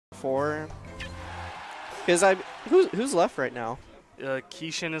R2G4. Because who's left right now?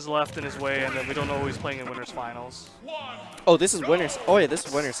 Kishin is left in his way, and then we don't know who he's playing in winners finals. Oh, this is winners. Oh yeah, this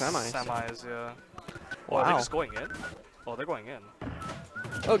is winners semis. Semis, yeah. Wow. Are they just going in? Oh, they're going in.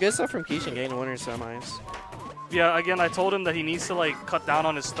 Oh, good stuff from Kishin getting winners semis. Yeah, again, I told him that he needs to like cut down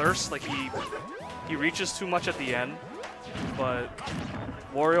on his thirst. Like he reaches too much at the end, but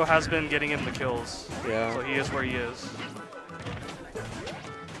Wario has been getting him the kills. Yeah. So he is where he is.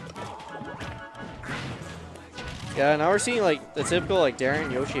 Yeah, now we're seeing like the typical like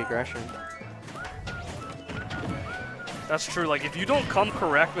Dren Yoshi aggression. That's true. Like if you don't come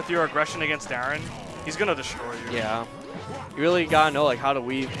correct with your aggression against Dren, he's gonna destroy you. Yeah. You really gotta know like how to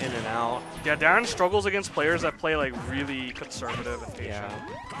weave in and out. Yeah, Dren struggles against players that play like really conservative and patient.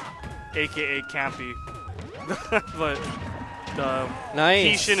 Yeah. AKA campy. But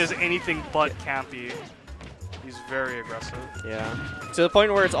nice. Kishin is anything but campy. He's very aggressive. Yeah. To the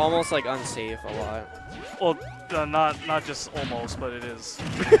point where it's almost like unsafe a lot. Well, not just almost, but it is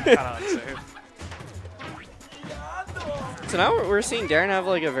kind of unsafe. So now we're seeing Dren have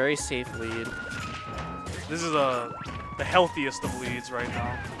like a very safe lead. This is the healthiest of leads right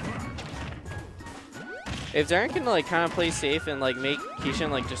now. If Dren can like kind of play safe and like make Kishin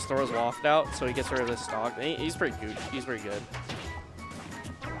like just throw his waft out so he gets rid of his stock, he's pretty good. He's pretty good.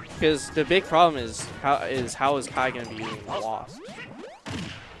 Because the big problem is how is Kai gonna be using the waft?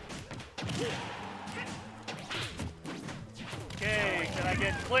 Okay, can I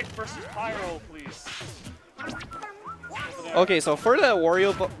get Click versus Pyro, please? Okay, so for the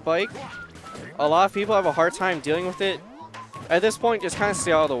Wario bike, a lot of people have a hard time dealing with it. At this point, just kind of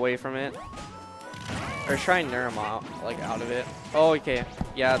stay out of the way from it. Or try and narrow him out, like out of it. Oh, okay.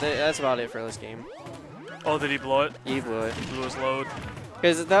 Yeah, that's about it for this game. Oh, did he blow it? He blew it. He blew his load.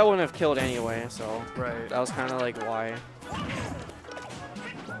 Because that wouldn't have killed anyway, so right. That was kind of like why.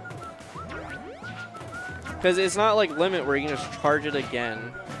 Because it's not like Limit where you can just charge it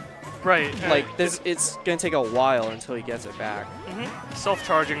again. Right. Like this, it's gonna take a while until he gets it back.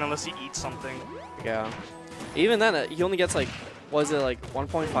 Self-charging unless he eats something. Yeah. Even then, he only gets like, was it like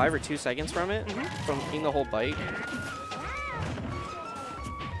 1.5 or 2 seconds from it? From eating the whole bite.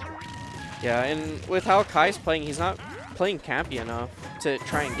 Yeah, and with how Kai's playing, he's not playing campy enough to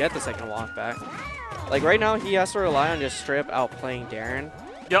try and get the second waft back. Like right now, he has to rely on just straight up outplaying Dren.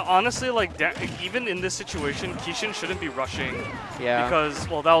 Yeah, honestly, like even in this situation, Kishin shouldn't be rushing. Yeah. Because,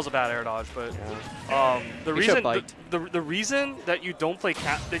 well, that was a bad air dodge, but the reason that you don't play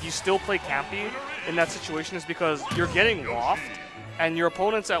that you still play campy in that situation is because you're getting waft, and your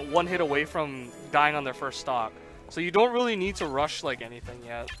opponent's at one hit away from dying on their first stock. So you don't really need to rush like anything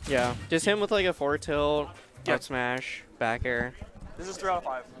yet. Yeah, just him with like a forward tilt, up smash, back air. This is 3 out of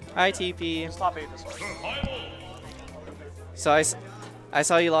 5. Hi TP. Just top 8 this one. So I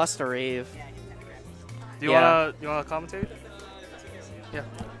saw you lost a rave. Do you wanna commentate? Yeah.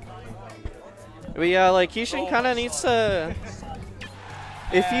 But yeah, like Kishin kind of needs to.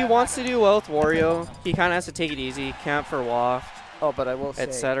 If he wants to do well with Wario, he kind of has to take it easy, camp for waft. Oh, but I will say,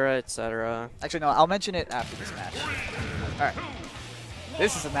 etc., etc. Actually, no, I'll mention it after this match. All right.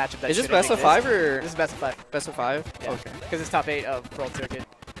 This is a matchup that is this best of 5 or? This is best of 5. Best of 5? Yeah. Okay. Because it's top 8 of Brult Circuit.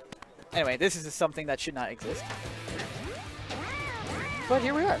 Anyway, this is something that should not exist. But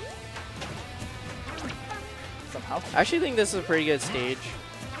here we are. Somehow. I actually think this is a pretty good stage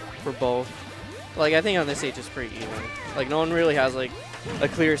for both. Like, I think on this stage it's pretty even. Like, no one really has, like, a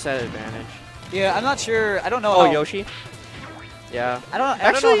clear set advantage. Yeah, I'm not sure. I don't know. Oh, Yoshi? Yeah. I don't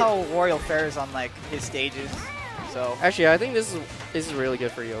know how Wario fares on, like, his stages. So actually, I think this is really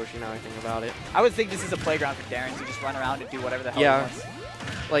good for Yoshi now I think about it. I would think this is a playground for Dren to just run around and do whatever the hell he wants.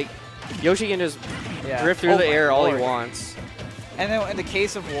 Like, Yoshi can just drift through the air all he wants. And then in the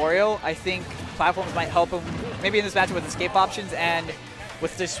case of Wario, I think platforms might help him, maybe in this match with escape options and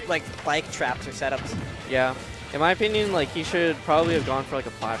with just like bike traps or setups. Yeah. In my opinion, like he should probably have gone for like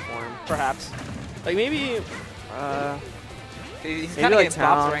a platform. Perhaps. Like maybe he's maybe kind of like getting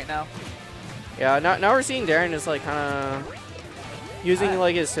props right now. Yeah, now we're seeing Dren is like kind of using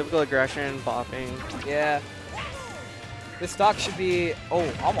like his typical aggression, bopping. Yeah. This stock should be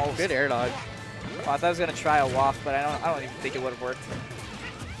almost good air dodge. Oh, I thought I was gonna try a waft, but I don't even think it would have worked.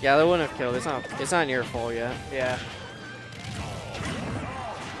 Yeah, that wouldn't have killed. It's not near full yet. Yeah.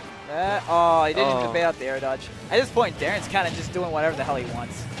 He didn't even debate out the air dodge. At this point, Darren's kind of just doing whatever the hell he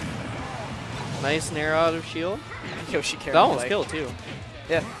wants. Nice nair out of shield. Yoshi carried that almost killed too.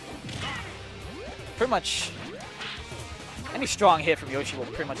 Yeah. Pretty much any strong hit from Yoshi will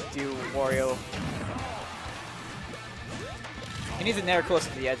pretty much do Wario. He needs a nair close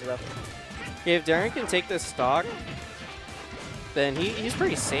to the edge though. Yeah, if Dren can take this stock, then he's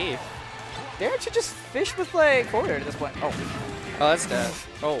pretty safe. Darren should just fish with like forward air at this point. Oh, that's dead.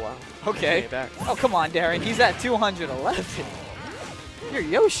 Oh wow. Okay. Back. Oh come on, Darren. He's at 211. You're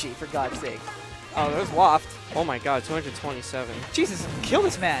Yoshi, for God's sake. Oh, there's Waft. Oh my God, 227. Jesus, kill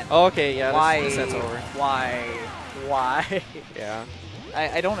this man. Oh, okay, yeah. Why? This set's over. Why? Why? Yeah.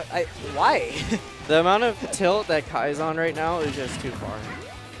 I don't. Why? The amount of tilt that Kai's on right now is just too far.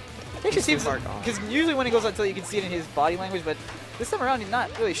 It just seems because usually when he goes on tilt, you can see it in his body language, but this time around he's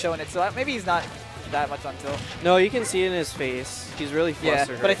not really showing it. So maybe he's not that much on tilt. No, you can see it in his face. He's really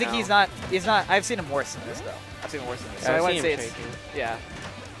flustered. Yeah, but I think he's not. He's not. I've seen him worse than this though. I've seen him worse than this. So I wouldn't say it's. Yeah.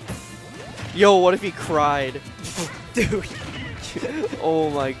 Yo, what if he cried? Dude. Oh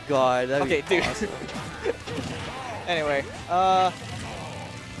my God. That'd okay, be dude. awesome. Anyway, oh,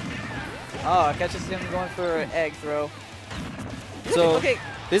 it catches him going for an egg throw. So okay.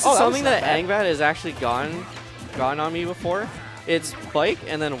 This is something that Angbat has actually gone on me before. It's bike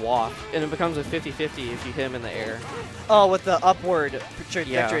and then waft, and it becomes a 50-50 if you hit him in the air. Oh, with the upward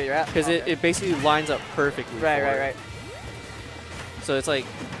trajectory you're at? Because it basically lines up perfectly. Right. So it's like,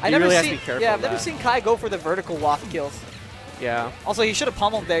 you really have to be careful. Yeah, I've never seen Kai go for the vertical waft kills. Yeah. Also, he should have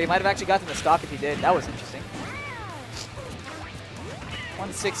pummeled there. He might have actually gotten the stock if he did. That was interesting.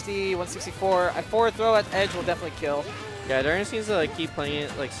 160, 164. A forward throw at edge will definitely kill. Yeah, Dren seems to like keep playing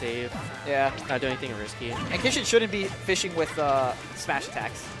it like safe. Yeah. Not doing anything risky. And Kishin shouldn't be fishing with smash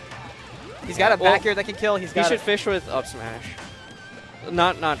attacks. He's got a back air that can kill. He should fish with up smash.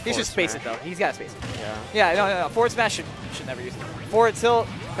 Not. He should space it though. He's got to space it. Yeah. Yeah. No. Forward smash should never use it. Forward tilt,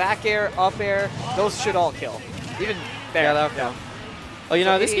 back air, up air. Those should all kill. Even there. Yeah, that'll kill. Oh, you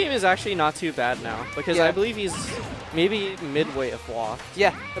know, this game is actually not too bad now because I believe he's maybe midway of waft.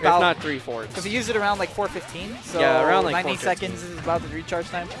 Yeah, about, if not 3/4. Because he used it around like 4:15, so yeah, around like 19 seconds is about the recharge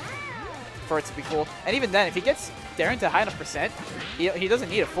time for it to be cool. And even then, if he gets Darren to high enough percent, he doesn't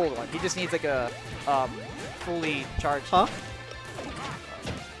need a full one. He just needs like a fully charged. Huh?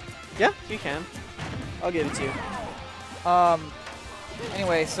 Yeah, you can. I'll give it to you.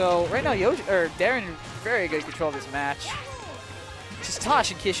 Anyway, so right now Darren very good control of this match. Just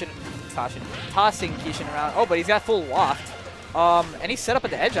tossing Kishin around. Oh, but he's got full waft. Any setup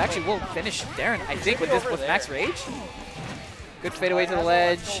at the edge actually will finish Darren, I think, with max rage. Good fadeaway to the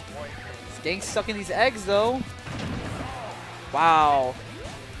ledge. He's getting stuck in these eggs though. Wow.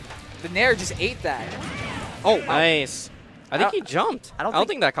 The Nair just ate that. Oh, nice. I think he jumped. I don't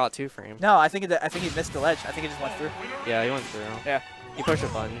think that caught 2-frame. No, I think he missed the ledge. I think it just went through. Yeah, he went through. Yeah. He pushed a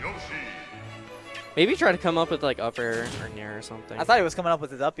button. Maybe try to come up with like up air or near or something. I thought he was coming up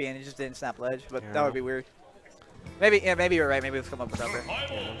with his uppie and he just didn't snap ledge, but that would be weird. Maybe you're right. Maybe it was come up with up air.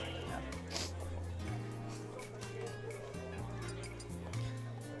 Yeah.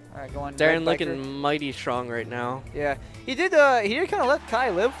 All right, going. Darren looking mighty strong right now. Yeah, he did kind of let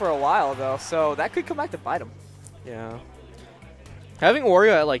Kai live for a while though, so that could come back to bite him. Yeah. Having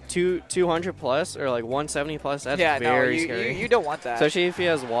Wario at like 200 plus or like 170 plus, that's very scary. You don't want that. Especially if he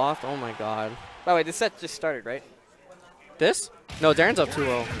has waft. Oh my God. By the way, this set just started, right? This? No, Darren's up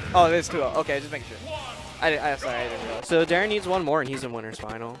 2-0. Oh, it is 2-0. Okay, just making sure. Sorry, I didn't realize. So Darren needs one more, and he's in winner's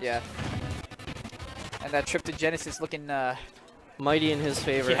final. Yeah. And that trip to Genesis looking mighty in his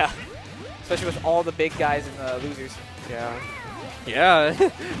favor. Yeah. Especially with all the big guys and the losers. Yeah. Yeah.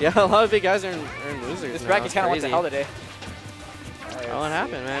 Yeah. A lot of big guys are in losers. This bracket kind of went to hell today. Oh, what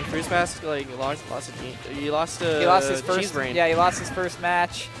happened, man? Fruits Basket like lost he lost to he lost his first Cheese Brain. Yeah, he lost his first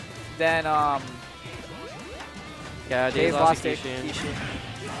match. Then yeah, Dave's lost to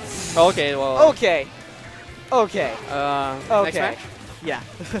Kishin. Okay, well. Okay. Okay. Next match? Yeah.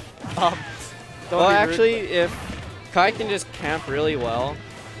 Well, actually, if Kai can just camp really well,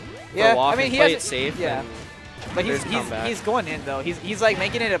 yeah, I mean, he play it safe. Yeah. But he's going in though. He's like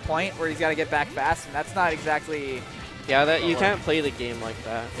making it a point where he's got to get back fast, and that's not exactly. Yeah, that you can't play the game like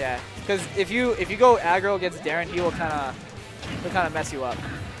that. Yeah, because if you go aggro against Darren, he'll kind of mess you up.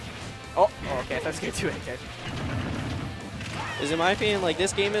 Oh, okay, that's good too. Okay. Because in my opinion, like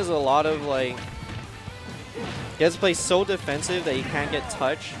this game is a lot of like, he has to play so defensive that he can't get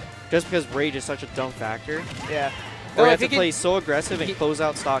touched, just because rage is such a dumb factor. Yeah. Or you have to play so aggressive and close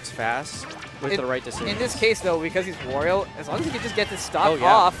out stocks fast with the right decision. In this case, though, because he's Wario, as long as he can just get this stock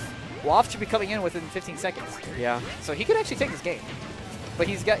off, Waft should be coming in within 15 seconds. Yeah. So he could actually take this game. But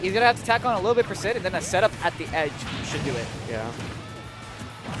he's gonna have to tack on a little bit percent, and then a setup at the edge should do it. Yeah.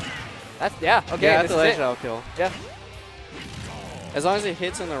 Okay. Yeah, at the ledge that'll kill. Yeah. As long as it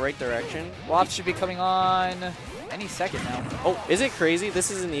hits in the right direction. Waft should be coming on any second now. Oh, is it crazy?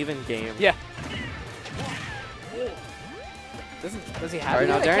 This is an even game. Yeah. Does he have it?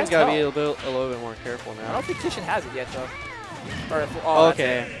 All right, now Darren's got to be a little bit more careful now. I don't think Kishin has it yet, though. Oh,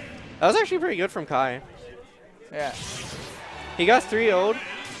 okay. That was actually pretty good from Kai. Yeah. He got 3-0'd,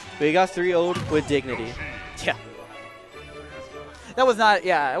 but he got 3-0'd with dignity. Yeah. That was not,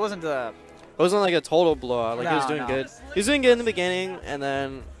 yeah, it wasn't the... It wasn't like a total blowout. Like, no, he was doing good. He was doing good in the beginning, and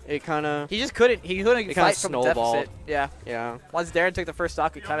then it kind of... He couldn't fight from a deficit. Yeah. Yeah. Once Darren took the first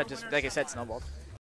stock, it kind of just, like I said, snowballed.